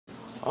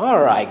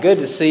All right, good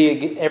to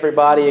see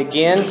everybody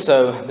again.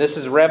 So this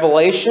is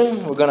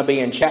Revelation. We're going to be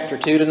in chapter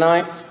 2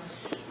 tonight,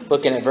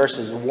 looking at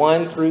verses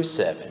 1 through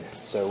 7.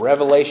 So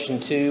Revelation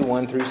 2,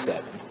 1 through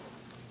 7.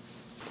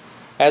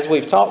 As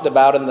we've talked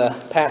about in the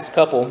past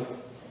couple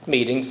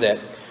meetings, that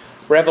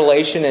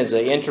Revelation is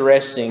an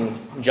interesting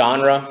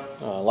genre,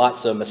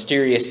 lots of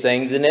mysterious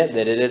things in it,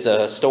 that it is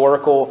a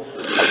historical,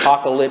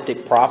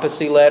 apocalyptic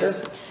prophecy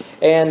letter.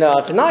 And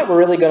tonight we're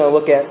really going to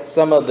look at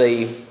some of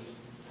the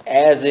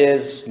as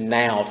is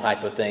now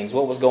type of things,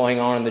 what was going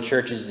on in the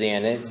churches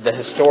then, the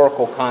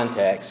historical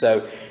context.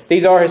 So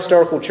these are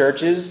historical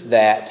churches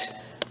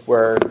that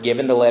were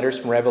given the letters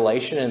from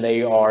Revelation, and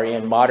they are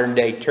in modern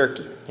day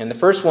Turkey. And the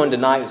first one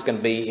tonight is going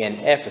to be in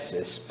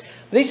Ephesus.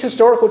 These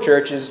historical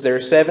churches, there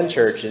are 7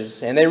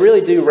 churches, and they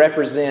really do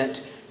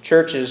represent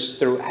churches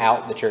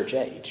throughout the church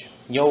age.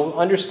 You'll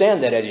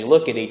understand that as you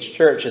look at each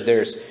church, that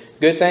there's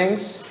good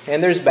things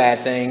and there's bad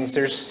things.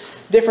 There's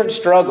different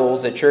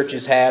struggles that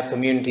churches have,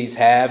 communities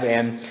have,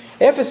 and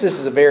Ephesus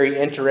is a very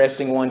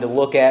interesting one to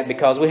look at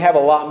because we have a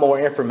lot more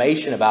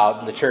information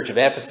about the church of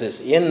Ephesus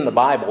in the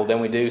Bible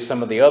than we do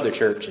some of the other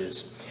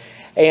churches.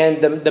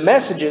 And the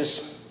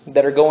messages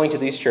that are going to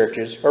these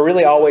churches are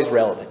really always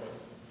relevant.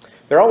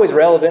 They're always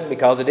relevant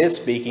because it is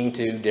speaking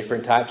to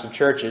different types of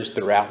churches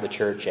throughout the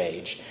church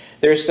age.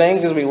 There's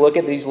things as we look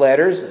at these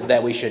letters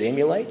that we should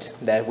emulate,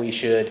 that we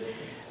should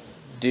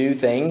do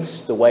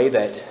things the way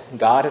that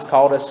God has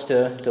called us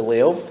to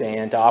live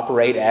and to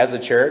operate as a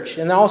church.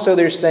 And also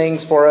there's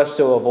things for us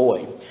to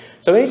avoid.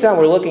 So anytime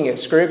we're looking at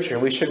Scripture,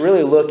 we should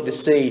really look to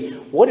see,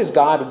 what is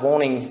God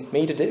wanting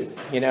me to do?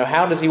 You know,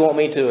 how does He want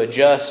me to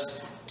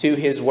adjust to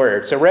His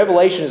Word? So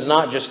Revelation is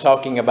not just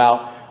talking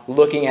about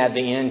looking at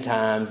the end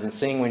times and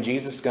seeing when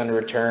Jesus is going to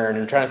return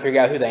and trying to figure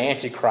out who the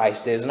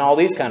Antichrist is and all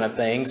these kind of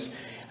things.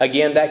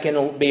 Again, that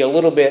can be a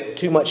little bit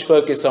too much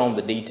focus on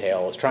the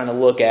details, trying to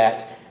look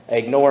at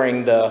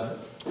ignoring the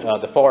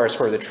forest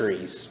for the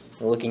trees,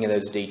 looking at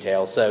those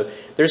details. So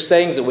there's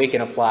things that we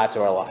can apply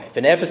to our life.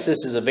 And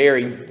Ephesus is a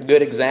very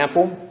good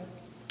example.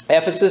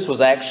 Ephesus was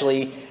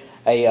actually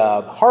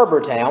a harbor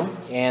town,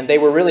 and they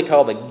were really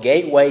called the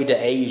gateway to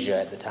Asia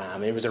at the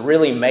time. It was a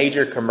really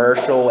major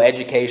commercial,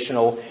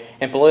 educational,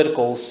 and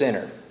political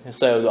center. And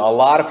so a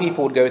lot of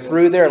people would go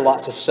through there,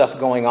 lots of stuff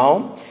going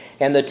on.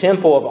 And the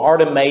temple of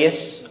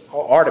Artemis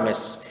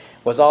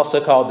was also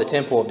called the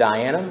Temple of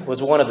Diana,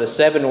 was one of the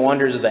 7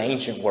 wonders of the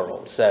ancient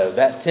world. So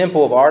that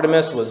Temple of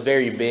Artemis was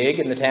very big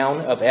in the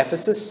town of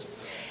Ephesus.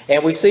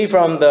 And we see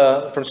from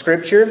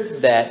Scripture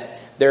that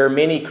there are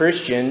many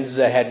Christians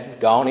that had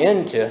gone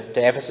into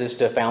Ephesus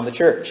to found the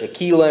church.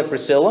 Aquilla and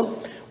Priscilla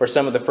were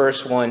some of the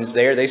first ones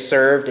there. They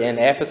served in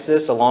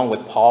Ephesus along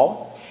with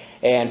Paul.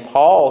 And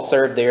Paul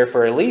served there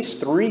for at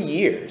least 3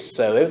 years.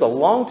 So it was a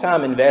long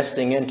time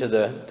investing into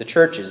the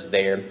churches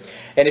there.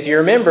 And if you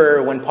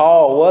remember, when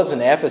Paul was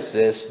in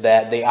Ephesus,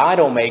 that the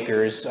idol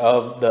makers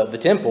of the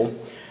temple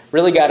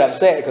really got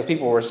upset because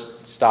people were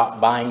stopped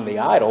buying the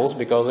idols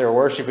because they were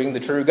worshiping the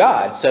true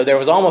God. So there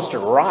was almost a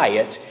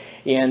riot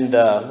in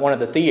one of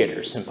the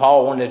theaters. And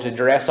Paul wanted to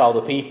address all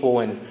the people,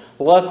 and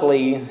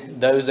luckily,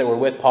 those that were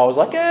with Paul was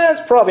like, it's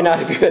probably not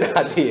a good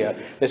idea,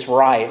 this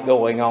riot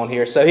going on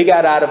here. So he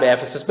got out of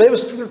Ephesus. But it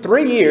was for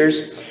 3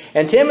 years.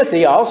 And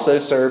Timothy also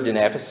served in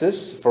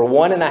Ephesus for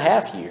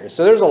 1.5 years.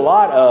 So there's a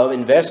lot of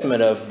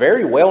investment of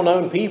very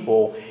well-known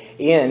people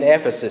in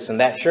Ephesus in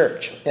that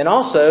church. And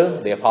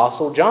also, the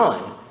Apostle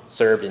John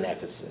served in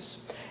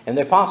Ephesus. And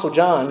the Apostle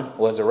John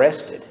was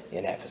arrested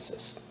in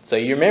Ephesus. So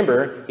you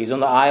remember, he's on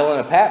the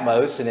island of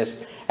Patmos, and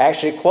it's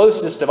actually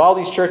closest of all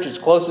these churches,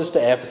 closest to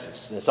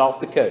Ephesus. And it's off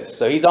the coast.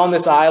 So he's on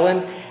this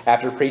island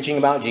after preaching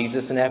about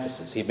Jesus in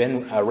Ephesus. He'd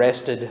been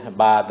arrested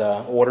by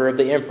the order of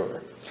the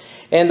emperor.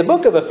 And the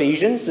book of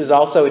Ephesians is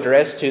also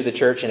addressed to the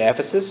church in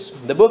Ephesus.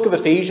 The book of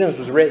Ephesians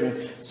was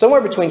written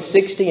somewhere between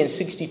 60 and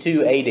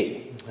 62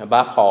 AD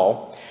by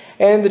Paul.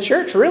 And the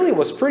church really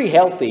was pretty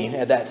healthy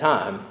at that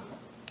time.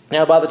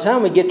 Now, by the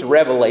time we get to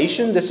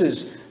Revelation, this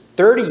is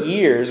 30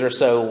 years or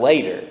so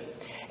later.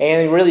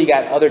 And really, you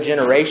got other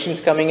generations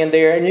coming in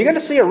there. And you're going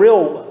to see a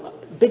real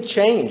big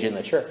change in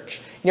the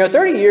church. You know,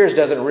 30 years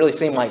doesn't really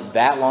seem like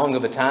that long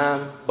of a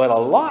time, but a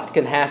lot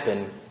can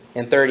happen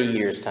in 30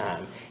 years'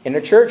 time. And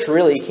the church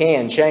really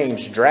can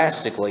change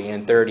drastically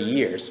in 30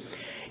 years.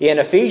 In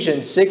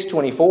Ephesians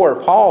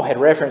 6:24, Paul had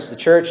referenced the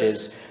church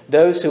as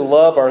those who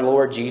love our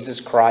Lord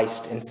Jesus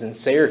Christ in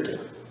sincerity.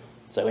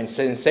 So in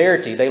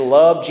sincerity, they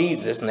loved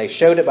Jesus, and they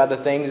showed it by the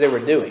things they were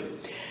doing.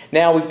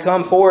 Now we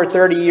come forward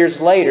 30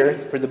 years later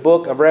for the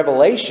book of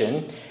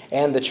Revelation,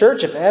 and the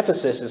church of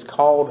Ephesus is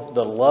called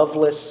the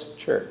Loveless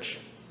church.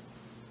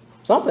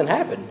 Something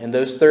happened in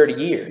those 30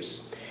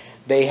 years.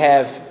 They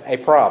have a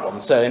problem.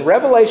 So in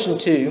Revelation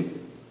 2,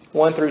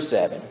 1 through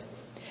 7,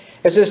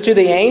 it says, "To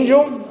the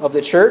angel of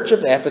the church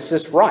of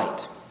Ephesus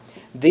write,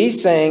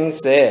 these things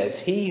says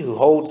he who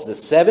holds the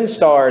 7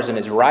 stars in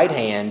his right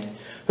hand,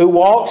 who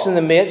walks in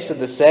the midst of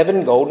the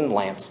 7 golden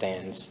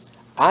lampstands.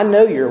 I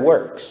know your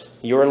works,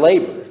 your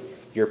labor,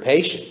 your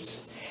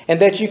patience, and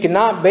that you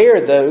cannot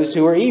bear those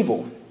who are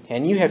evil,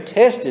 and you have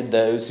tested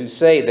those who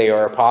say they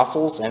are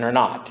apostles and are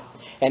not,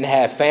 and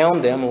have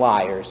found them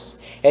liars.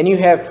 And you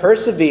have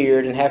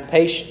persevered and have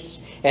patience,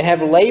 and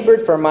have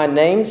labored for my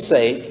name's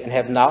sake, and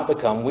have not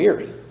become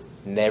weary.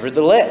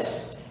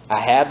 Nevertheless, I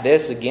have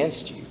this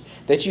against you,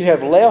 that you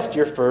have left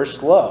your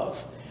first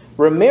love.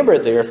 Remember,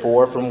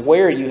 therefore, from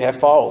where you have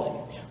fallen.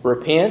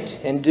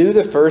 Repent and do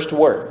the first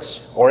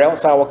works, or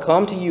else I will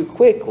come to you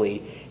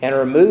quickly and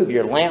remove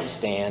your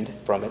lampstand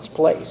from its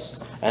place,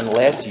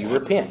 unless you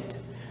repent.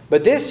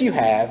 But this you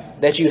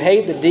have, that you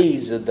hate the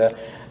deeds of the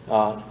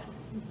I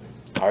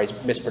always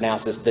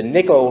mispronounce this, the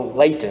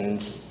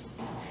Nicolaitans,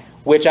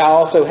 which I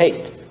also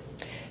hate.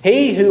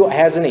 He who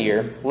has an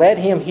ear, let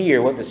him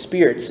hear what the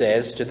Spirit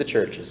says to the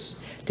churches.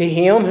 To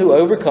him who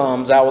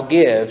overcomes, I will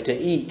give to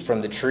eat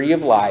from the tree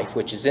of life,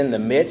 which is in the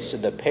midst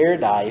of the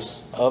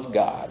paradise of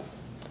God.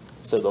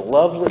 So the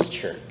Loveless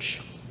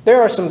church.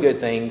 There are some good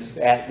things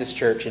at this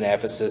church in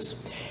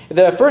Ephesus.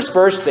 The first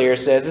verse there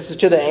says, this is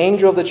to the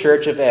angel of the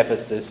church of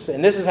Ephesus.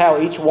 And this is how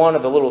each one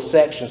of the little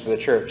sections for the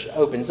church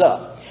opens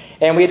up.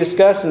 And we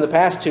discussed in the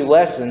past two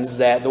lessons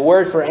that the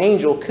word for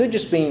angel could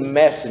just mean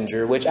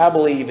messenger, which I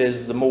believe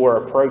is the more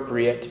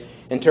appropriate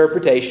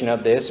interpretation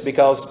of this,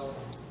 because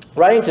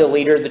writing to a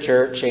leader of the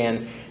church,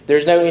 and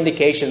there's no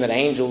indication that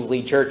angels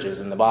lead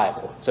churches in the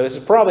Bible. So this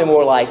is probably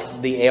more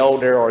like the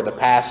elder or the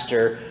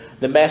pastor,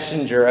 the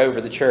messenger over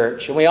the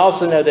church. And we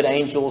also know that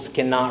angels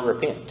cannot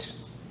repent.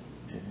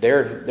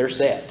 They're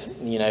set.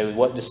 You know,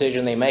 what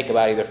decision they make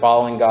about either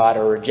following God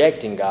or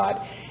rejecting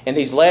God. And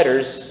these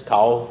letters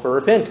call for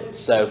repentance.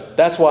 So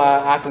that's why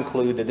I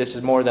conclude that this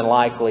is more than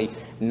likely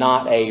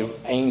not an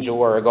angel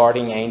or a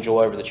guardian angel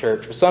over the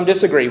church. But some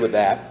disagree with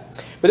that.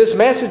 But this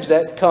message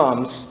that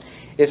comes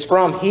is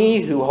from He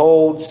who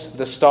holds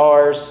the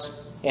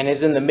stars and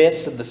is in the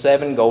midst of the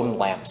 7 golden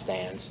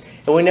lampstands.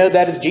 And we know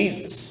that is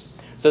Jesus.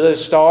 So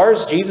those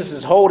stars, Jesus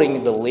is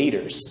holding the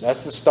leaders.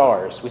 That's the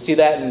stars. We see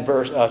that in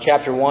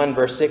chapter 1,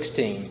 verse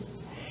 16.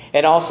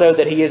 And also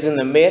that He is in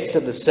the midst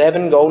of the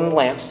 7 golden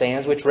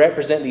lampstands, which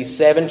represent these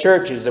 7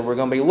 churches that we're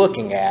going to be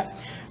looking at.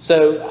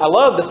 So I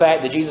love the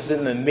fact that Jesus is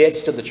in the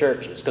midst of the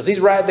churches, because He's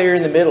right there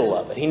in the middle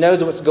of it. He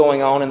knows what's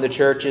going on in the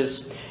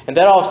churches. And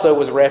that also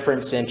was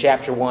referenced in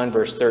chapter 1,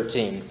 verse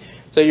 13.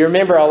 So you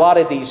remember a lot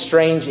of these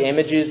strange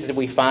images that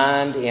we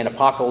find in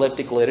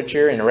apocalyptic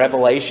literature and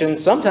Revelation.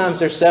 Sometimes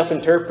they're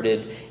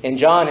self-interpreted, and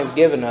John has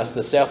given us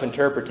the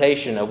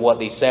self-interpretation of what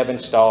these 7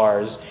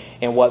 stars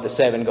and what the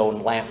 7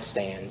 golden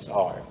lampstands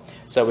are.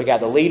 So we got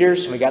the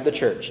leaders and we got the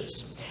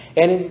churches.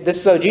 And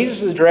this, so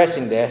Jesus is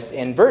addressing this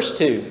in verse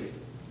 2.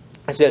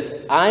 It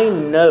says, I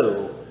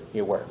know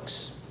your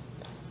works.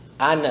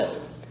 I know.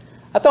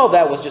 I thought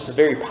that was just a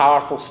very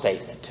powerful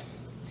statement.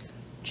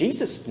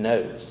 Jesus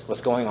knows what's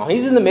going on.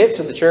 He's in the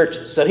midst of the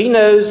churches. So He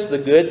knows the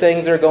good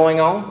things that are going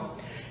on.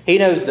 He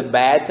knows the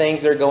bad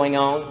things that are going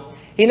on.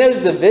 He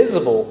knows the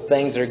visible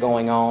things that are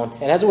going on.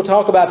 And as we'll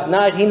talk about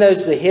tonight, He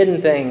knows the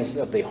hidden things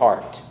of the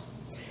heart.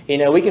 You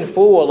know, we can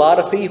fool a lot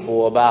of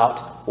people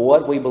about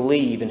what we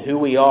believe and who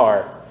we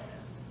are.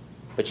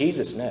 But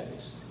Jesus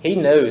knows. He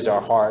knows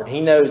our heart. He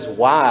knows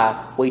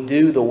why we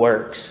do the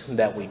works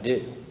that we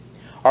do.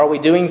 Are we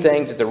doing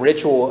things as a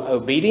ritual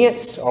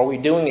obedience? Or are we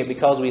doing it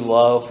because we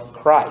love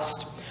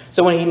Christ?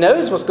 So when He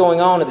knows what's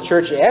going on in the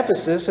church of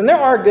Ephesus, and there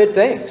are good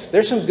things.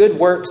 There's some good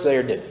works they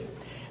are doing.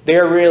 They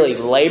are really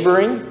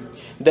laboring.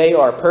 They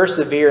are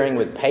persevering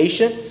with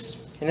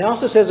patience. And it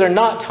also says they're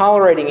not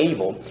tolerating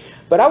evil.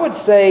 But I would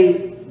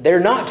say they're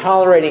not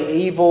tolerating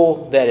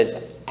evil that is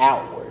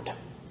outward.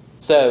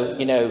 So,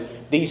 you know,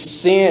 these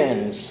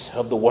sins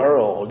of the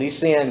world, these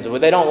sins where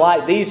they don't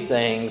like these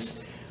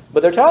things,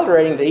 but they're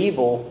tolerating the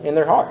evil in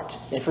their heart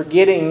and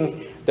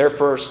forgetting their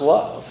first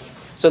love.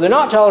 So they're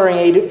not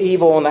tolerating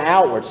evil on the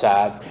outward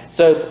side.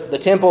 So the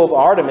temple of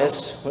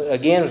Artemis,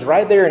 again, is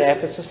right there in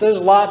Ephesus.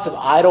 There's lots of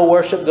idol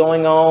worship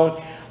going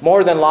on.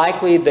 More than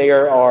likely,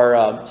 there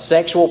are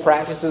sexual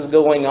practices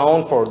going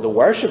on for the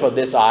worship of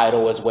this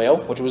idol as well,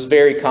 which was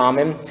very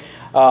common.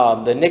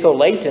 The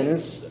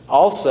Nicolaitans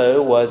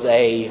also was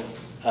a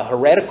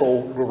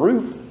heretical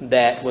group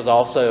that was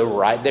also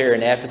right there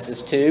in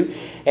Ephesus too.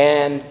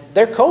 And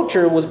their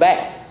culture was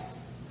bad.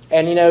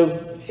 And you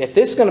know, if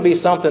this is going to be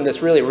something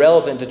that's really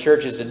relevant to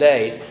churches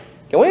today,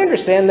 can we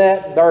understand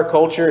that our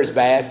culture is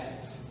bad?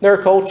 Their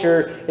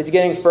culture is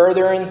getting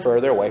further and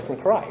further away from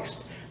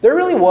Christ. There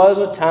really was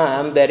a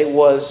time that it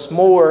was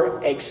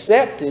more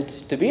accepted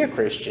to be a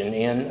Christian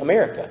in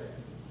America.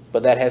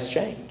 But that has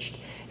changed.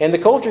 And the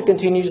culture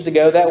continues to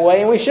go that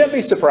way, and we shouldn't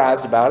be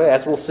surprised about it,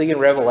 as we'll see in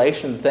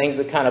Revelation, things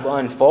that kind of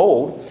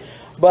unfold.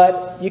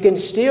 But you can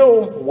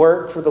still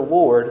work for the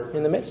Lord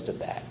in the midst of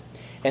that.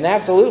 And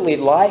absolutely,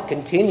 light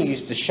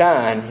continues to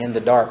shine in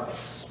the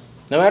darkness.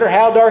 No matter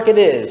how dark it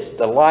is,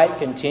 the light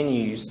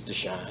continues to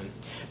shine.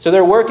 So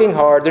they're working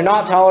hard. They're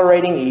not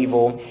tolerating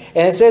evil.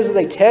 And it says that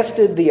they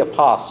tested the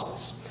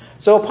apostles.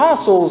 So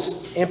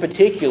apostles in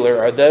particular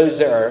are those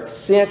that are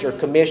sent or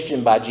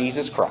commissioned by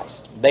Jesus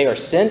Christ. They are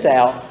sent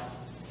out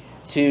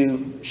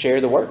to share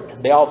the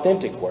word, the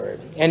authentic word.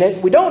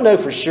 And we don't know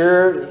for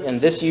sure in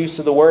this use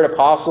of the word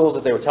apostles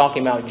if they were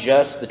talking about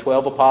just the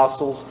 12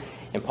 apostles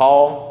and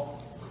Paul,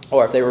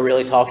 or if they were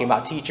really talking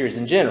about teachers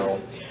in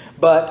general.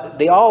 But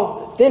the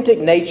authentic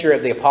nature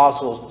of the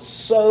apostles was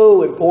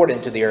so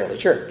important to the early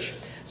church.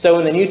 So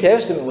when the New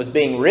Testament was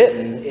being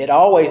written, it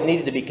always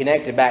needed to be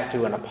connected back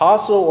to an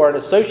apostle or an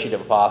associate of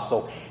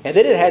apostle, and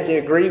then it had to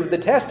agree with the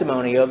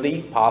testimony of the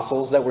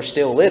apostles that were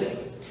still living.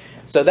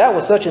 So that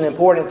was such an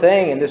important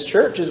thing in this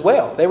church as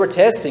well. They were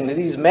testing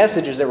these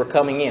messages that were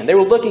coming in. They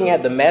were looking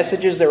at the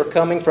messages that were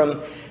coming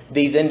from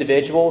these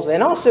individuals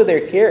and also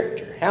their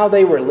character, how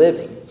they were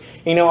living.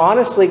 You know,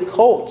 honestly,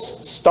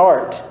 cults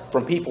start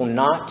from people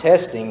not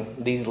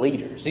testing these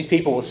leaders, these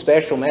people with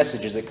special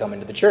messages that come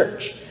into the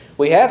church.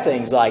 We have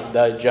things like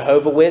the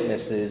Jehovah's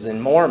Witnesses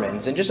and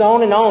Mormons and just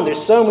on and on.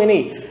 There's so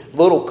many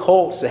little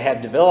cults that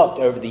have developed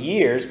over the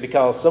years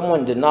because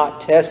someone did not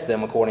test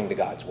them according to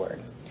God's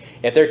Word.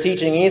 If they're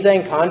teaching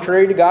anything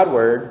contrary to God's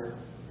Word,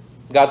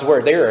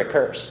 they are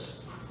accursed.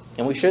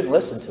 And we shouldn't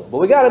listen to them. But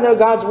we got to know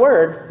God's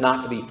Word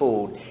not to be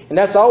fooled. And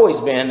that's always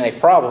been a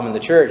problem in the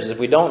church, is if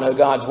we don't know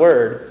God's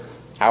Word,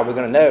 how are we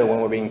going to know when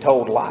we're being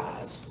told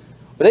lies?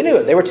 But they knew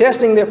it. They were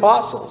testing the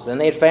apostles, and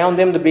they had found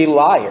them to be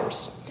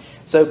liars.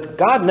 So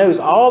God knows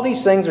all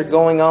these things are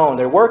going on.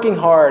 They're working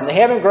hard, and they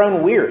haven't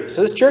grown weary.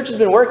 So this church has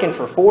been working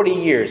for 40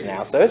 years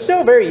now. So it's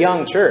still a very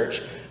young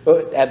church.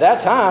 But at that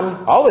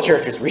time, all the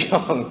churches were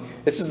young.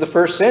 This is the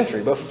first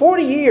century. But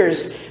 40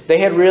 years, they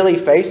had really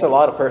faced a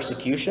lot of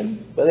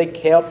persecution, but they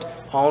kept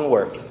on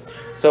working.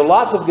 So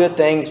lots of good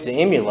things to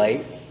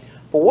emulate.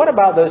 But what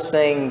about those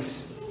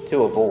things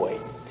to avoid?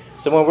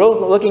 So when we're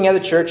looking at the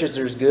churches,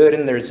 there's good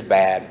and there's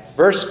bad.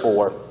 Verse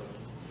 4,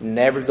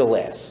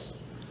 nevertheless,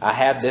 I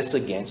have this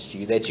against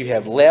you, that you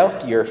have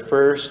left your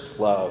first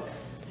love.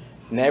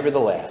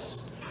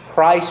 Nevertheless,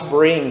 Christ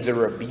brings a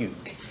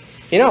rebuke.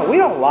 You know, we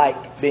don't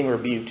like being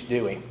rebuked,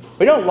 do we?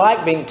 We don't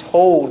like being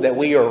told that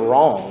we are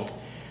wrong.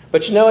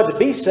 But you know what? To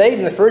be saved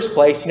in the first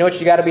place, you know what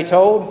you got to be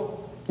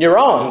told? You're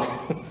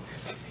wrong.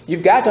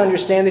 You've got to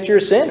understand that you're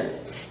a sinner.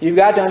 You've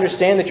got to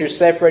understand that you're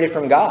separated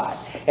from God.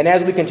 And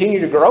as we continue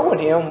to grow in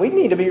Him, we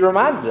need to be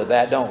reminded of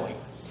that, don't we?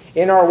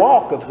 In our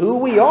walk of who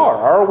we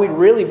are we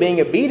really being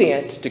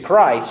obedient to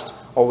Christ,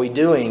 or are we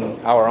doing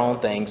our own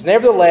things?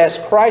 Nevertheless,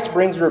 Christ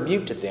brings a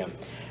rebuke to them.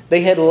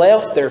 They had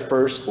left their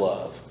first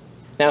love.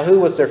 Now,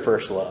 who was their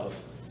first love?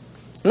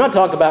 I'm not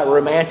talking about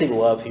romantic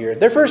love here.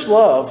 Their first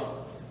love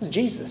was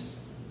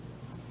Jesus.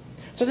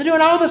 So they're doing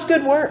all this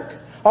good work.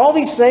 All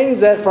these things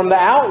that from the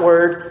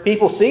outward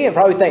people see and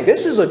probably think,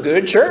 this is a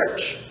good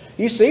church.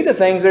 You see the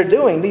things they're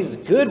doing, these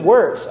good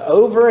works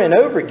over and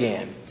over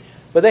again.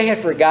 But they had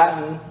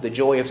forgotten the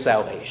joy of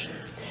salvation.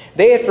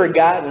 They had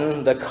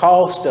forgotten the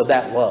cost of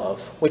that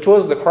love, which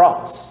was the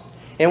cross.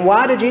 And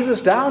why did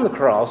Jesus die on the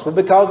cross? Well,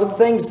 because of the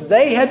things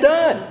they had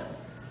done,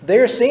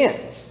 their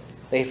sins.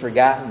 They had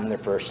forgotten their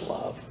first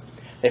love.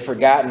 They had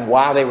forgotten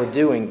why they were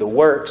doing the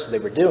works they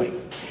were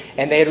doing.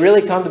 And they had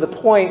really come to the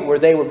point where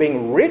they were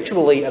being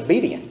ritually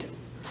obedient.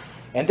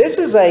 And this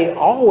is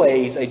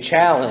always a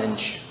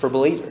challenge for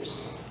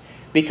believers.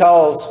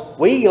 Because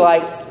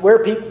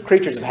we're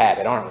creatures of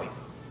habit, aren't we?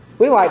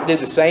 We like to do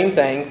the same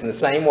things in the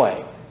same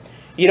way.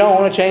 You don't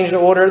want to change the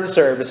order of the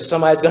service or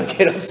somebody's going to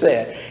get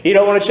upset. You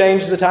don't want to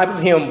change the type of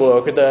hymn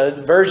book or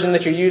the version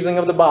that you're using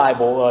of the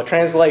Bible,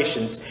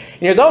 translations.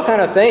 There's all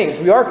kind of things.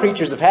 We are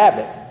creatures of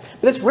habit.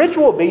 But it's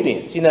ritual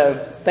obedience.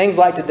 Things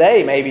like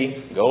today,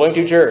 maybe going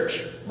to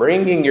church,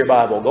 bringing your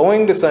Bible,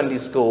 going to Sunday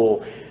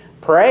school,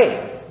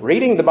 praying,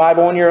 reading the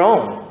Bible on your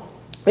own.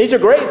 These are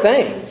great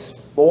things.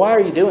 But why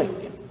are you doing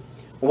them?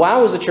 Why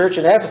was the church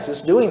in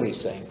Ephesus doing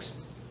these things?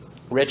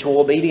 Ritual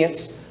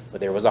obedience,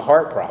 but there was a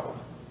heart problem.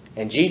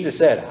 And Jesus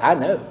said, I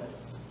know.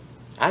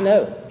 I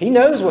know. He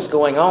knows what's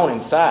going on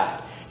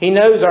inside. He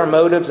knows our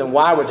motives and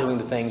why we're doing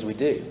the things we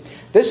do.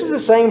 This is the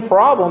same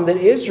problem that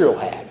Israel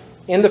had.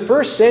 In the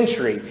first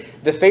century,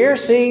 the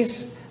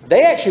Pharisees,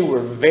 they actually were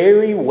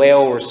very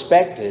well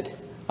respected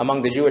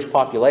among the Jewish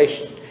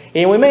population.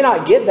 And we may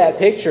not get that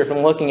picture from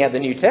looking at the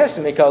New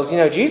Testament because,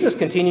 Jesus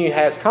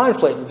has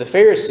conflict with the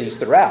Pharisees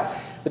throughout.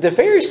 But the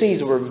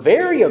Pharisees were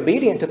very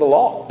obedient to the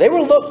law. They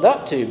were looked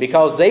up to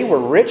because they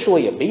were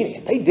ritually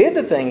obedient. They did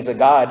the things that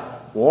God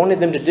wanted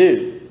them to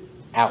do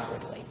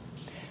outwardly.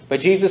 But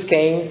Jesus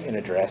came and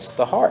addressed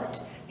the heart.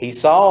 He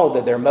saw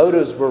that their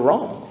motives were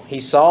wrong.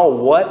 He saw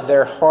what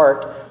their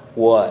heart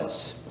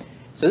was.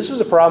 So this was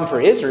a problem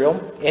for Israel,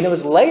 and it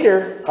was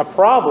later a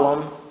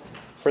problem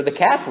for the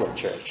Catholic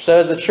Church. So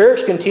as the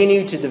church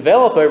continued to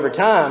develop over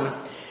time,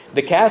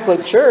 the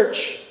Catholic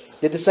Church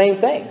did the same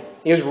thing.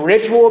 It was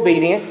ritual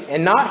obedience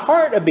and not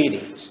heart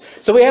obedience.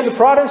 So we have the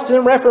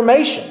Protestant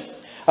Reformation,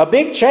 a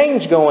big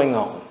change going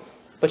on.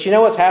 But you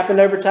know what's happened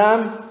over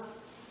time?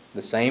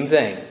 The same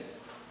thing.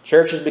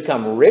 Church has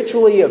become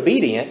ritually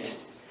obedient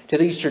to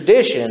these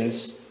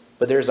traditions,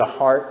 but there's a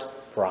heart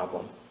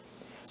problem.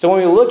 So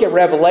when we look at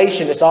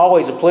Revelation, it's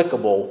always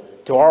applicable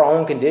to our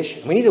own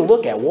condition. We need to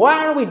look at,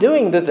 why are we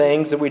doing the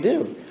things that we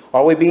do?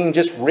 Are we being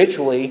just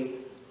ritually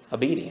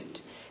obedient?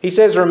 He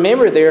says,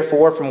 remember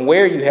therefore from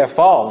where you have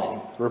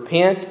fallen,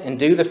 repent and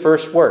do the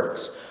first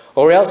works,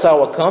 or else I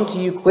will come to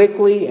you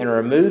quickly and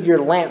remove your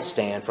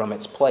lampstand from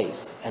its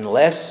place,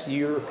 unless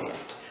you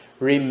repent.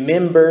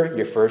 Remember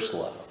your first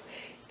love.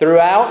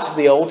 Throughout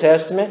the Old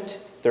Testament,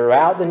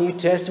 throughout the New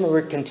Testament,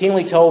 we're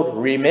continually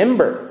told,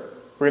 remember.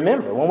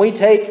 Remember. When we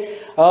take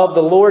of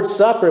the Lord's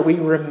Supper, we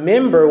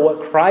remember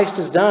what Christ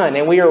has done,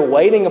 and we are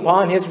waiting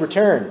upon His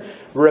return.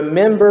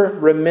 Remember,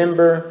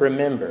 remember,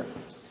 remember.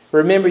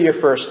 Remember your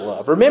first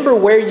love. Remember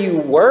where you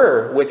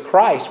were with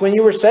Christ when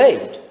you were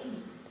saved,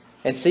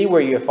 and see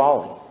where you have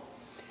fallen.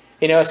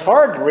 You know, it's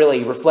hard to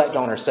really reflect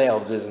on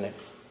ourselves, isn't it?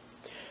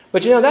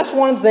 But you know, that's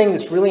one of the things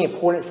that's really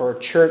important for a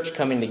church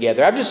coming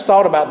together. I've just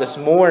thought about this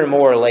more and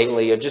more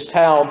lately, of just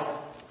how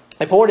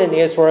important it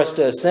is for us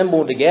to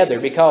assemble together,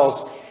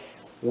 because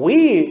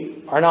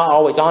we are not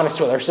always honest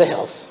with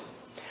ourselves.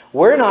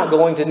 We're not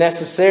going to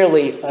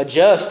necessarily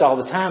adjust all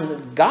the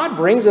time. God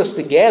brings us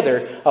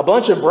together, a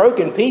bunch of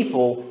broken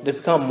people, to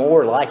become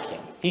more like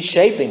Him. He's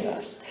shaping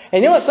us.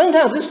 And you know what?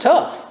 Sometimes it's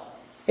tough.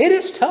 It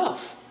is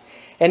tough.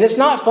 And it's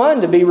not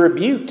fun to be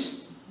rebuked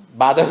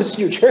by those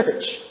in your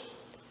church.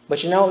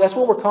 But you know, that's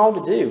what we're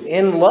called to do.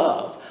 In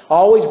love.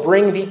 Always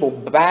bring people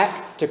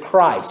back to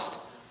Christ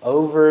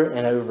over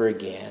and over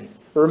again.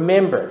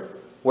 Remember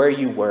where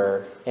you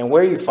were and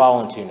where you've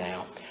fallen to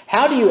now.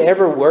 How do you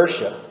ever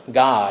worship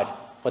God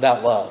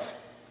without love?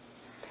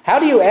 How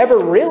do you ever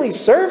really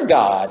serve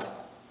God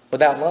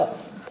without love?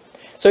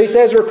 So he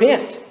says,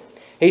 repent.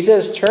 He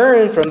says,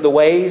 turn from the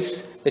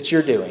ways that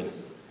you're doing.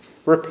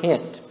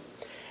 Repent.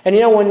 And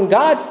you know, when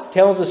God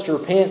tells us to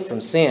repent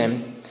from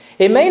sin,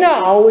 it may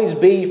not always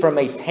be from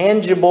a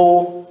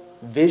tangible,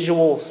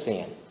 visual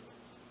sin.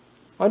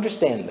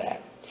 Understand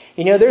that.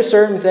 You know, there's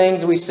certain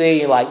things we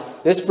see, like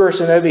this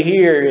person over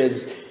here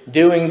is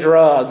doing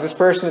drugs, this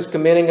person is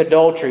committing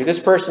adultery, this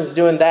person's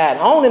doing that,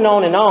 on and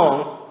on and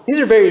on.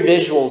 These are very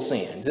visual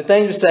sins. And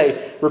things you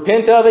say,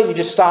 repent of it, you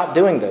just stop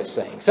doing those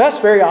things. So that's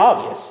very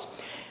obvious.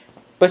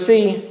 But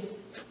see,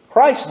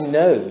 Christ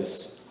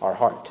knows our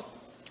heart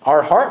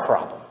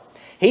problem.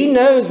 He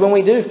knows when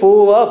we do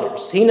fool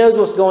others. He knows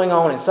what's going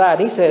on inside.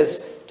 He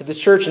says to the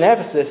church in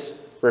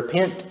Ephesus,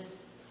 repent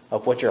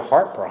of what your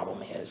heart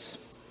problem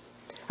is.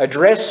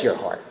 Address your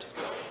heart.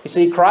 You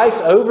see,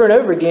 Christ over and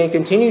over again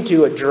continued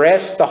to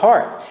address the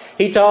heart.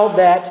 He taught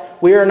that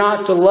we are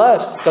not to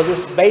lust because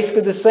it's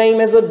basically the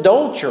same as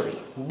adultery.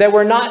 That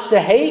we're not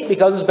to hate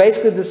because it's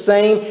basically the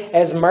same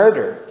as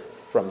murder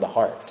from the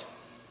heart.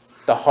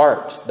 The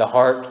heart, the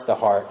heart, the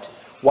heart.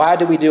 Why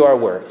do we do our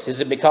works?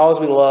 Is it because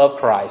we love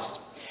Christ?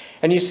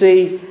 And you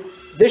see,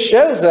 this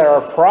shows that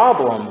our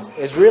problem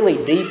is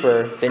really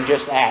deeper than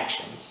just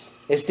actions.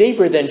 It's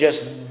deeper than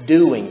just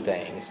doing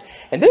things.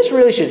 And this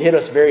really should hit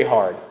us very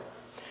hard.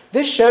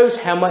 This shows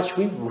how much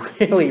we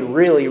really,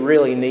 really,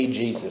 really need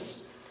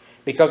Jesus.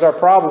 Because our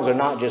problems are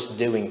not just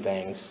doing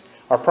things.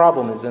 Our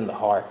problem is in the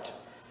heart.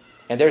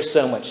 And there's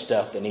so much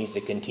stuff that needs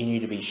to continue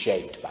to be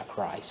shaped by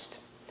Christ.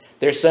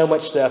 There's so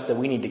much stuff that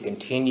we need to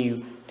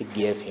continue to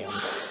give Him.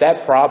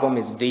 That problem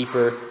is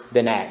deeper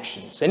than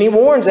actions. And He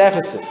warns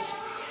Ephesus.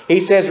 He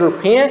says,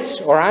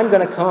 repent or I'm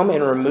going to come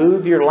and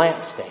remove your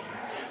lampstand.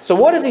 So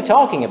what is he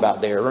talking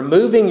about there?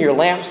 Removing your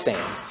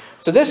lampstand.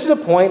 So this is a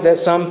point that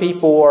some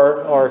people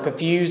are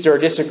confused or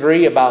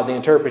disagree about the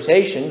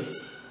interpretation.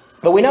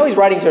 But we know he's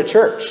writing to a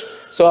church.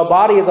 So a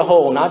body as a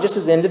whole, not just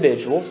as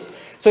individuals.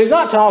 So he's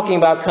not talking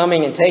about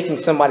coming and taking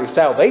somebody's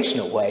salvation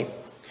away.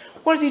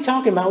 What is he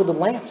talking about with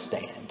the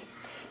lampstand?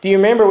 Do you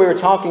remember we were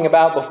talking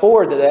about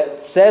before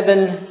that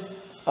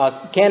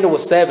candle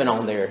with 7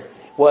 on there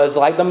was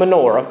like the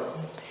menorah.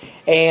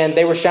 And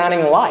they were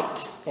shining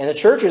light. And the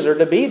churches are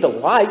to be the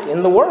light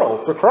in the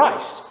world for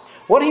Christ.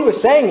 What he was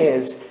saying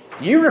is,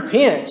 you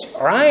repent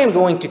or I am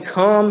going to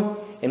come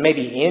and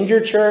maybe end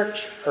your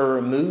church or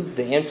remove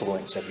the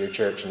influence of your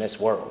church in this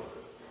world.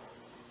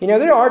 You know,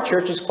 there are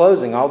churches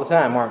closing all the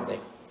time, aren't they?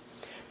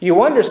 You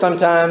wonder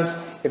sometimes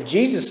if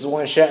Jesus is the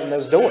one shutting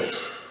those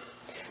doors.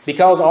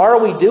 Because are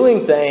we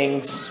doing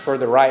things for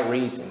the right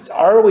reasons?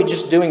 Are we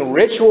just doing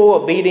ritual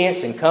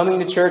obedience and coming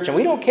to church and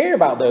we don't care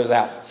about those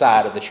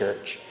outside of the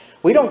church?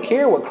 We don't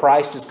care what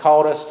Christ has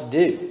called us to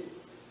do.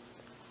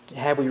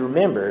 Have we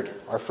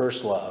remembered our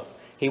first love?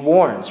 He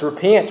warns,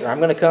 repent or I'm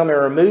going to come and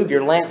remove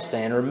your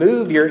lampstand,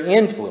 remove your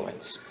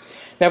influence.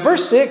 Now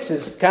verse 6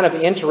 is kind of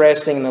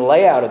interesting in the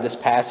layout of this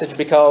passage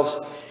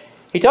because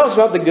he talks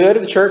about the good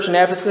of the church in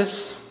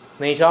Ephesus,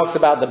 then he talks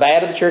about the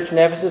bad of the church in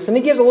Ephesus, and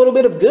he gives a little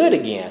bit of good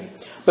again.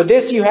 But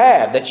this you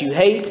have, that you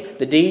hate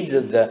the deeds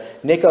of the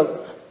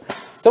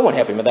Someone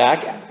help him with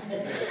that.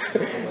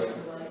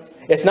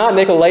 It's not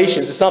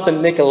Nicolaitans, it's something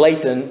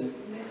Nicolaitan.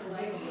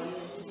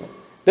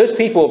 Those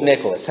people of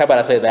Nicholas, how about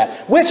I say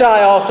that? Which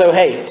I also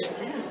hate.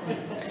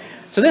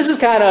 So this is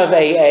kind of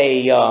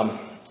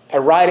a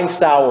writing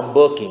style of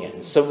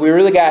bookends. So we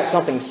really got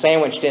something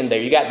sandwiched in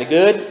there. You got the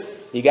good,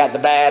 you got the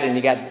bad, and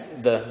you got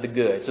the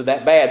good. So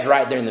that bad's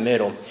right there in the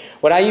middle.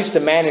 When I used to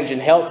manage in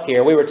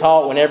healthcare, we were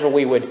taught whenever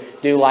we would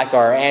do like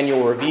our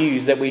annual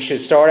reviews that we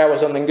should start out with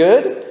something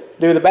good,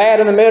 do the bad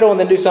in the middle and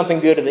then do something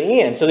good at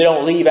the end, so they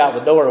don't leave out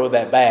the door with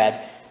that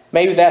bad.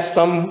 Maybe that's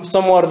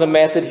somewhat of the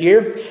method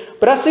here.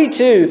 But I see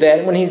too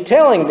that when he's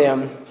telling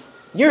them,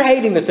 you're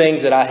hating the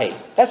things that I hate.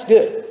 That's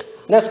good.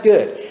 That's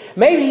good.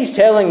 Maybe he's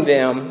telling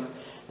them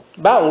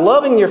about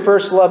loving your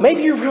first love.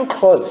 Maybe you're real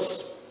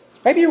close.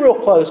 Maybe you're real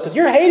close because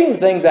you're hating the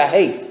things I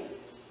hate.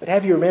 But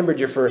have you remembered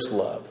your first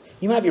love?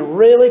 You might be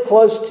really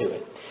close to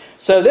it.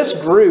 So this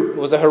group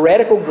was a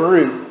heretical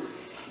group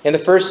in the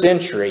first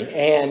century,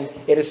 and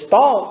it is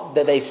thought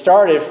that they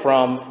started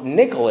from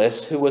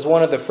Nicholas, who was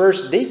one of the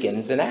first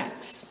deacons in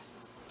Acts.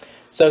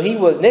 So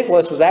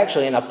Nicholas was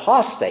actually an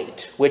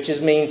apostate, which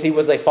means he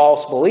was a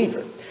false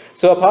believer.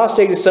 So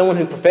apostate is someone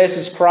who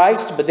professes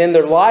Christ, but then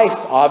their life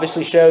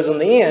obviously shows on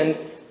the end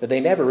that they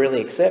never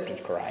really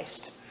accepted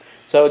Christ.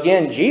 So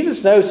again,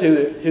 Jesus knows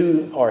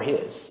who are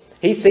his.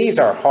 He sees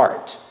our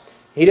heart.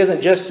 He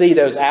doesn't just see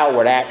those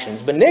outward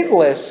actions. But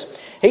Nicholas,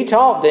 he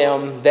taught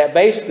them that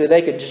basically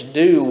they could just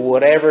do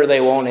whatever they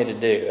wanted to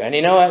do. And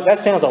you know what? That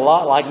sounds a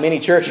lot like many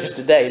churches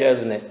today,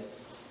 doesn't it?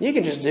 You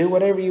can just do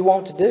whatever you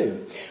want to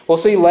do. We'll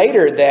see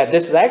later that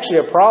this is actually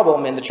a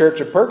problem in the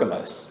church of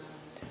Pergamos.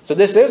 So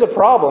this is a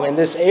problem in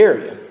this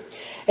area.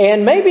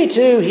 And maybe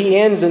too, he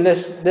ends in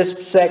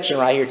this section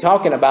right here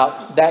talking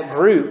about that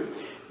group.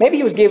 Maybe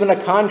he was giving a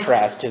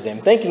contrast to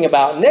them, thinking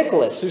about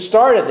Nicholas, who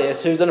started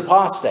this, who's an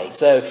apostate.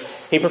 So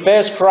he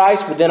professed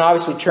Christ, but then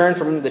obviously turned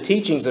from the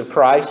teachings of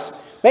Christ.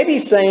 Maybe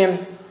he's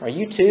saying, are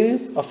you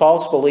too a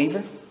false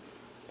believer?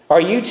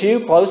 Are you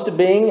too close to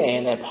being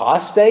an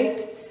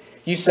apostate?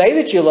 You say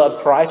that you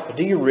love Christ, but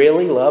do you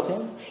really love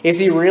him? Is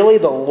he really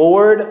the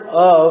Lord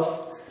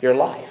of your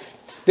life?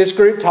 This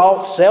group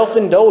taught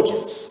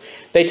self-indulgence.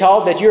 They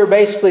taught that you're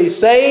basically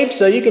saved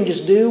so you can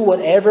just do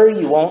whatever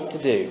you want to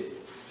do.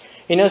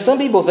 You know, some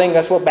people think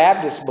that's what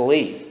Baptists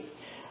believe.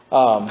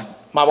 My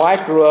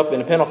wife grew up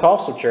in a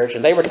Pentecostal church,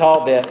 and they were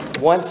taught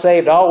that once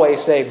saved, always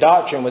saved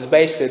doctrine was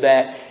basically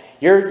that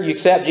you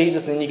accept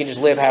Jesus, then you can just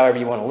live however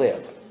you want to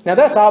live. Now,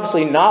 that's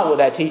obviously not what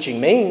that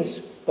teaching means,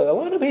 but a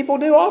lot of people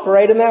do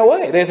operate in that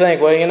way. They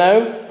think, well, you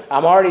know,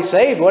 I'm already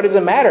saved. What does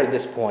it matter at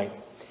this point?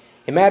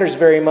 It matters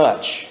very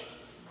much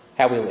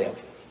how we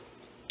live.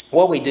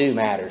 What we do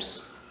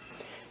matters.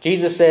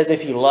 Jesus says,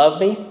 if you love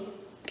me,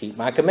 keep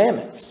my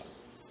commandments.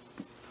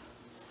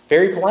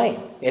 Very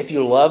plain. If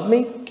you love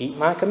me, keep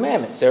my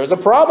commandments. There was a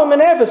problem in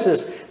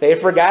Ephesus. They had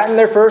forgotten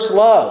their first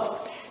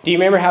love. Do you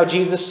remember how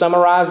Jesus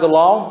summarized the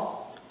law?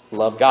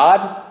 Love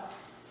God,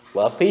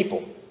 love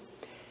people.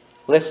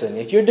 Listen,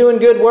 if you're doing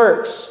good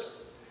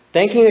works,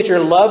 thinking that you're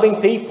loving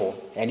people,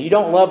 and you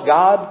don't love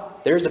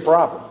God, there's a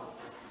problem.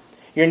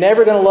 You're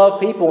never going to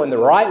love people in the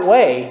right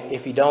way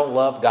if you don't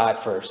love God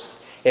first.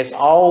 It's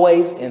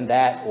always in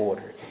that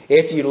order.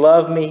 If you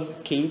love me,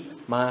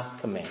 keep my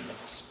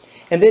commandments.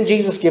 And then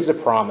Jesus gives a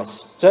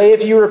promise. So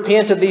if you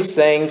repent of these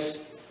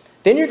things,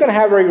 then you're going to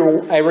have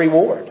a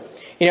reward.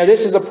 You know,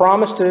 this is a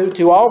promise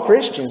to all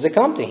Christians that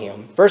come to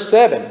him. Verse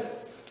 7,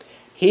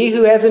 he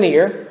who has an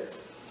ear,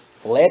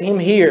 let him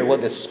hear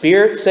what the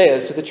Spirit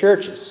says to the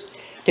churches.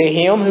 To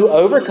him who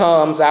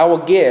overcomes, I will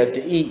give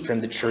to eat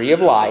from the tree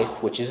of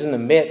life, which is in the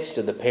midst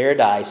of the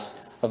paradise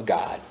of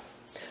God.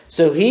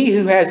 So he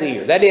who has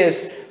ear, that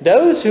is,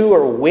 those who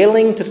are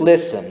willing to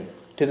listen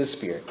to the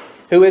Spirit.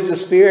 Who is the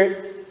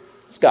Spirit?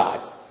 It's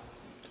God.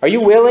 Are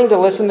you willing to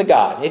listen to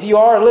God? If you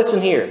are, listen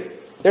here.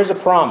 There's a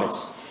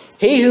promise.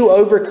 He who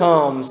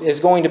overcomes is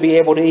going to be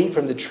able to eat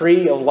from the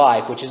tree of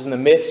life, which is in the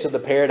midst of the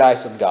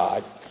paradise of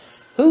God.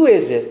 Who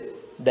is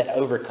it that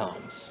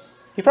overcomes?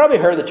 You've probably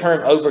heard the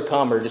term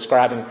overcomer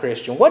describing a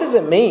Christian. What does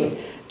it mean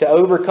to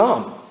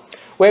overcome?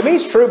 Well, it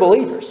means true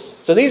believers.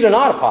 So these are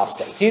not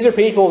apostates. These are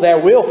people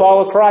that will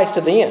follow Christ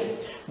to the end.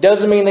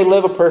 Doesn't mean they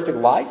live a perfect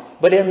life,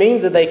 but it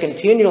means that they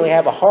continually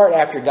have a heart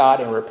after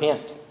God and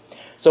repent.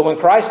 So when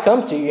Christ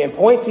comes to you and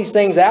points these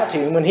things out to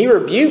you, when he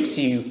rebukes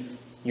you,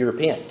 you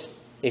repent.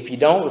 If you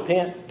don't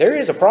repent, there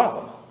is a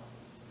problem.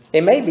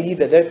 It may be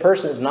that that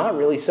person is not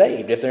really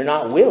saved if they're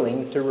not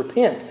willing to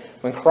repent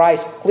when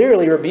Christ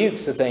clearly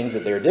rebukes the things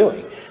that they're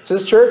doing. So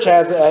this church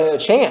has a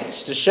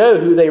chance to show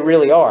who they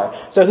really are.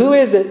 So who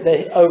is it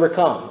that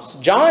overcomes?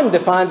 John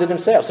defines it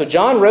himself. So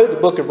John wrote the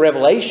book of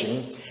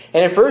Revelation,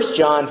 and in 1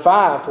 John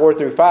 5, 4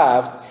 through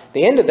 5,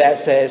 the end of that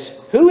says,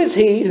 who is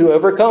he who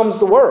overcomes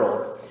the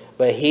world?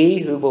 But he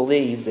who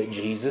believes that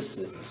Jesus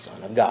is the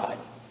Son of God.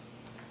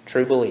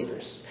 True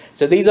believers.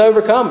 So these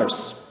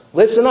overcomers,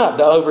 listen up,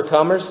 the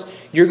overcomers.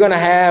 You're going to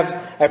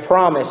have a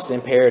promise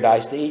in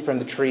paradise to eat from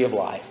the tree of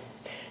life.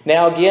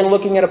 Now again,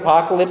 looking at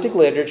apocalyptic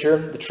literature,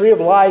 the tree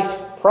of life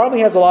probably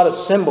has a lot of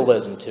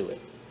symbolism to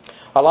it.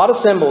 A lot of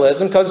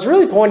symbolism because it's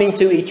really pointing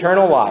to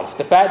eternal life.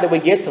 The fact that we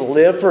get to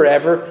live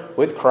forever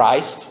with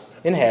Christ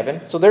in heaven.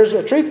 So there's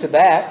a truth to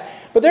that.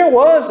 But there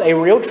was a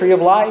real tree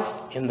of life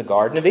in the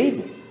Garden of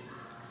Eden.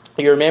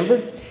 You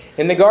remember?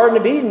 In the Garden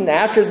of Eden,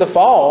 after the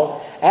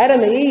fall,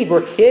 Adam and Eve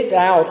were kicked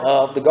out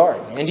of the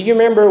garden. And do you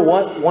remember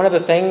one of the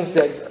things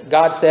that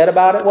God said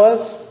about it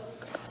was?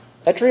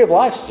 That tree of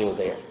life is still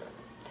there.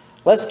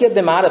 Let's get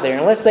them out of there,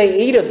 unless they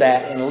eat of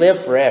that and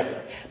live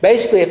forever.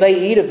 Basically, if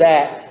they eat of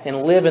that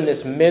and live in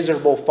this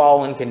miserable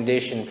fallen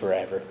condition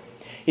forever.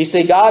 You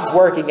see, God's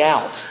working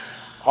out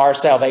our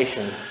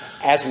salvation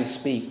as we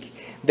speak.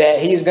 That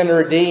He's going to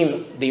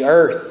redeem the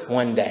earth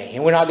one day.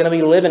 And we're not going to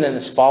be living in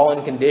this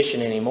fallen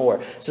condition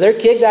anymore. So they're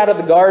kicked out of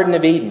the Garden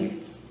of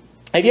Eden.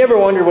 Have you ever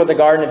wondered what the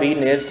Garden of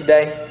Eden is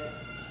today?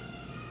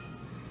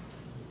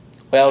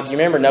 Well, do you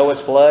remember Noah's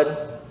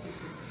flood?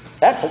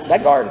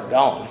 That garden's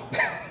gone.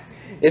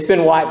 It's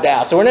been wiped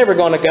out. So we're never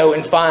going to go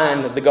and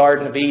find the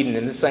Garden of Eden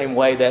in the same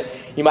way that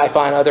you might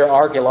find other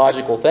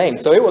archaeological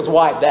things. So it was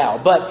wiped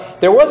out. But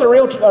there was a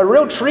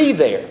real tree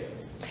there.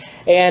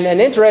 And an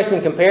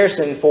interesting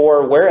comparison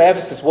for where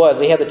Ephesus was.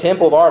 They had the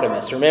temple of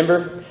Artemis,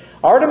 remember?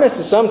 Artemis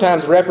is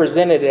sometimes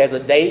represented as a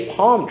date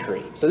palm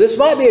tree. So this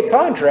might be a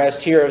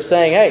contrast here of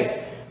saying,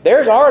 hey,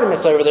 there's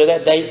Artemis over there,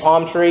 that date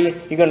palm tree.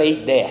 You're going to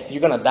eat death.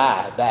 You're going to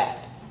die of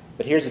that.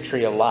 But here's a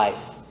tree of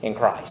life in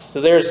Christ.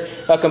 So there's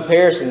a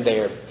comparison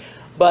there.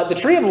 But the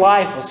tree of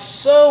life was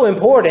so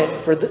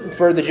important for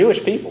the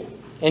Jewish people.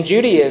 In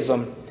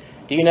Judaism,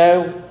 do you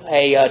know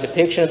a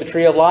depiction of the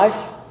tree of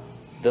life?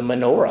 The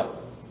menorah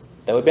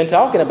that we've been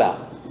talking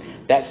about.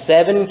 That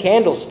 7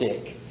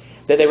 candlestick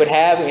that they would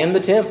have in the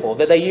temple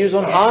that they use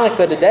on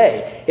Hanukkah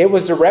today. It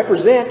was to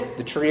represent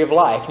the tree of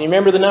life. And you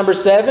remember the number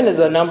 7 is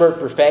a number of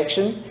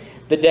perfection.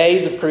 The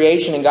days of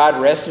creation and God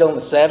rested on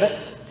the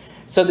 7th.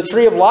 So the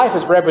tree of life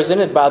is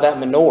represented by that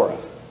menorah.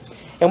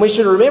 And we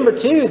should remember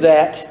too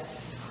that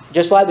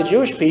just like the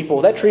Jewish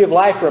people, that tree of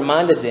life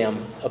reminded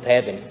them of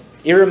heaven.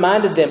 It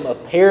reminded them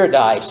of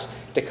paradise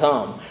to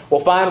come. We'll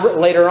find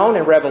later on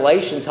in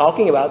Revelation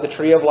talking about the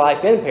tree of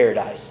life in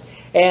paradise.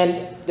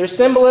 And there's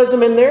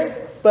symbolism in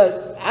there,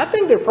 but I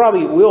think there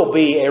probably will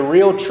be a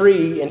real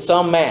tree in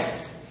some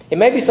manner. It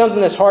may be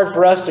something that's hard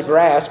for us to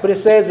grasp, but it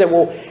says that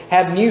we'll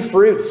have new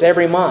fruits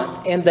every month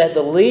and that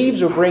the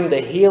leaves will bring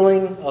the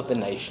healing of the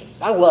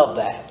nations. I love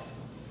that.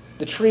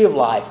 The tree of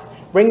life,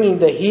 bringing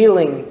the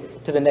healing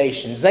to the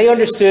nations. They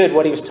understood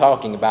what he was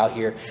talking about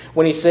here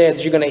when he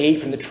says you're going to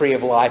eat from the tree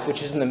of life,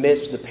 which is in the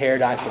midst of the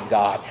paradise of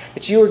God.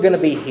 That you are going to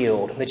be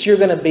healed. That you're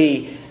going to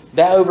be,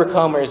 that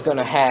overcomer is going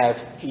to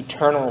have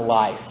eternal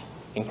life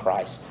in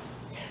Christ.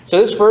 So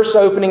this first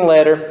opening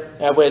letter,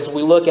 as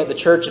we look at the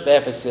church of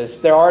Ephesus,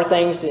 there are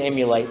things to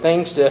emulate,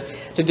 things to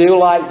do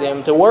like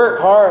them, to work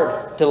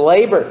hard, to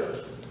labor,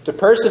 to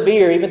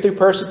persevere even through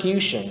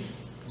persecution,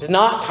 to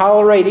not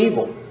tolerate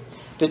evil,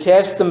 to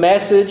test the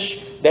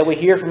message that we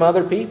hear from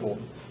other people.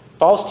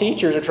 False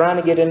teachers are trying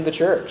to get into the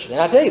church. And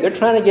I tell you, they're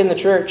trying to get in the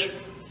church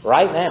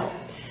right now.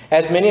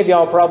 As many of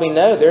y'all probably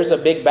know, there's a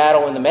big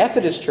battle in the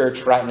Methodist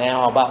church right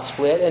now about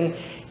split. And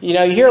you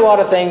know, you hear a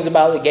lot of things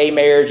about the gay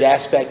marriage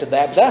aspect of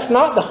that, but that's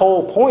not the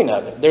whole point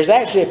of it. There's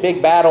actually a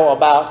big battle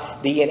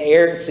about the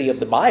inerrancy of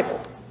the Bible,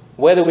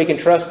 whether we can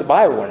trust the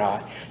Bible or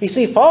not. You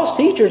see, false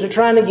teachers are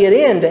trying to get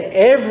into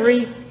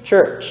every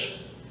church.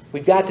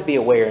 We've got to be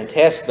aware and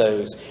test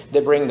those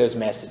that bring those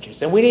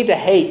messages. And we need to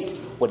hate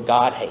what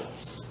God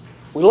hates.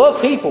 We love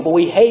people, but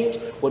we hate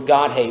what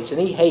God hates, and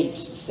He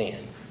hates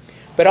sin.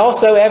 But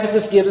also,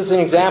 Ephesus gives us an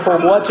example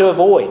of what to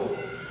avoid.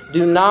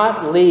 Do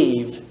not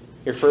leave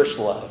your first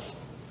love.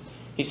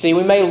 You see,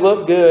 we may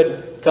look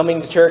good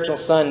coming to church on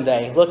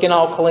Sunday, looking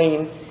all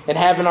clean and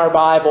having our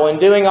Bible and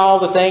doing all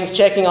the things,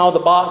 checking all the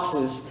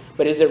boxes,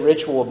 but is it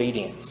ritual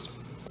obedience?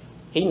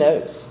 He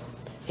knows.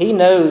 He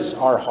knows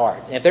our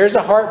heart. And if there's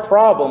a heart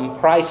problem,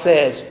 Christ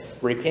says,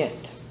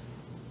 repent.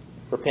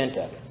 Repent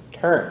of it.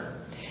 Turn.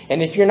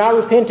 And if you're not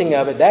repenting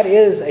of it, that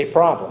is a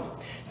problem.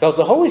 Because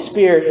the Holy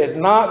Spirit is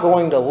not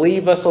going to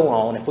leave us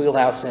alone if we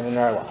allow sin in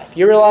our life.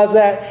 You realize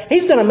that?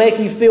 He's going to make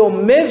you feel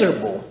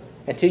miserable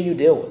until you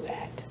deal with that.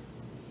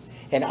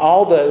 And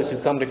all those who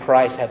come to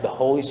Christ have the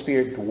Holy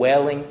Spirit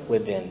dwelling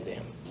within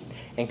them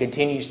and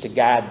continues to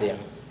guide them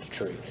to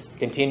truth,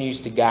 continues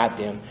to guide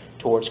them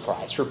towards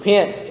Christ.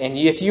 Repent, and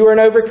if you are an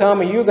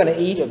overcomer, you're going to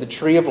eat of the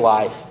tree of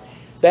life.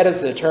 That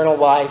is the eternal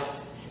life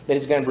that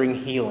is going to bring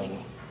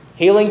healing.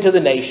 Healing to the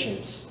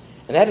nations.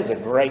 And that is a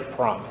great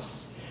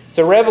promise.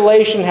 So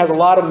Revelation has a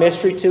lot of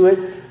mystery to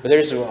it, but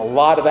there's a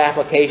lot of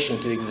application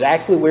to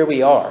exactly where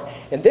we are.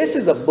 And this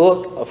is a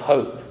book of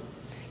hope.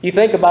 You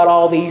think about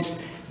all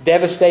these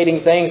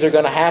devastating things that are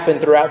going to happen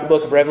throughout the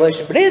book of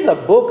Revelation, but it is a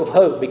book of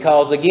hope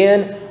because,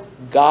 again,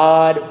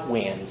 God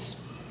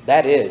wins.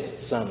 That is the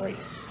summary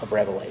of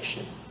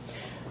Revelation.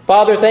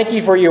 Father, thank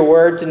you for your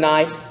word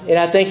tonight, and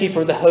I thank you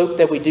for the hope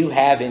that we do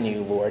have in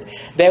you, Lord,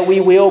 that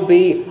we will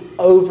be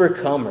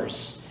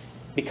overcomers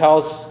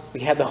because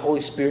we have the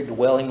Holy Spirit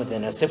dwelling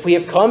within us. If we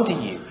have come to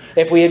you,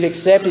 if we have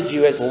accepted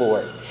you as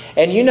Lord,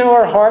 and you know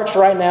our hearts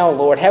right now,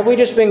 Lord, have we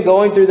just been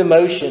going through the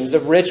motions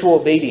of ritual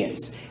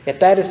obedience? If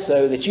that is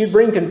so, that you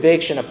bring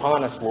conviction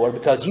upon us, Lord,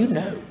 because you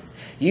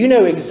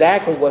know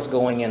exactly what's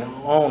going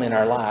on in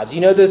our lives.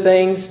 You know the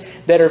things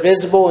that are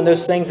visible and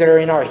those things that are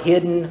in our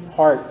hidden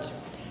heart.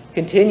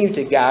 Continue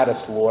to guide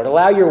us, Lord.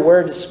 Allow your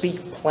word to speak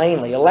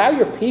plainly. Allow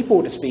your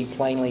people to speak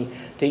plainly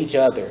to each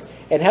other.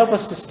 And help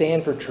us to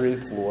stand for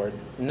truth, Lord,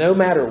 no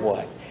matter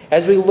what.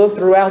 as we look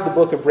throughout the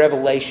book of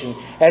Revelation,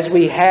 as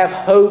we have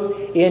hope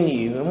in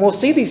you. And we'll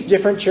see these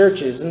different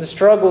churches and the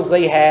struggles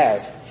they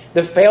have,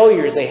 the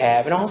failures they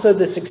have, and also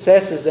the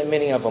successes that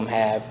many of them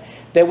have,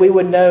 that we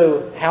would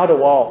know how to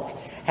walk,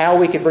 how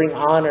we could bring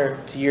honor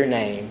to your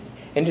name,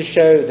 and to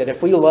show that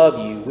if we love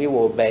you, we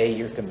will obey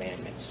your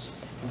commandments.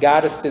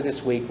 Guide us through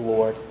this week,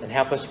 Lord, and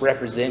help us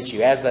represent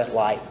you as that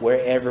light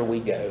wherever we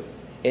go.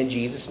 In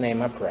Jesus'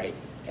 name I pray.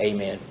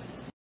 Amen.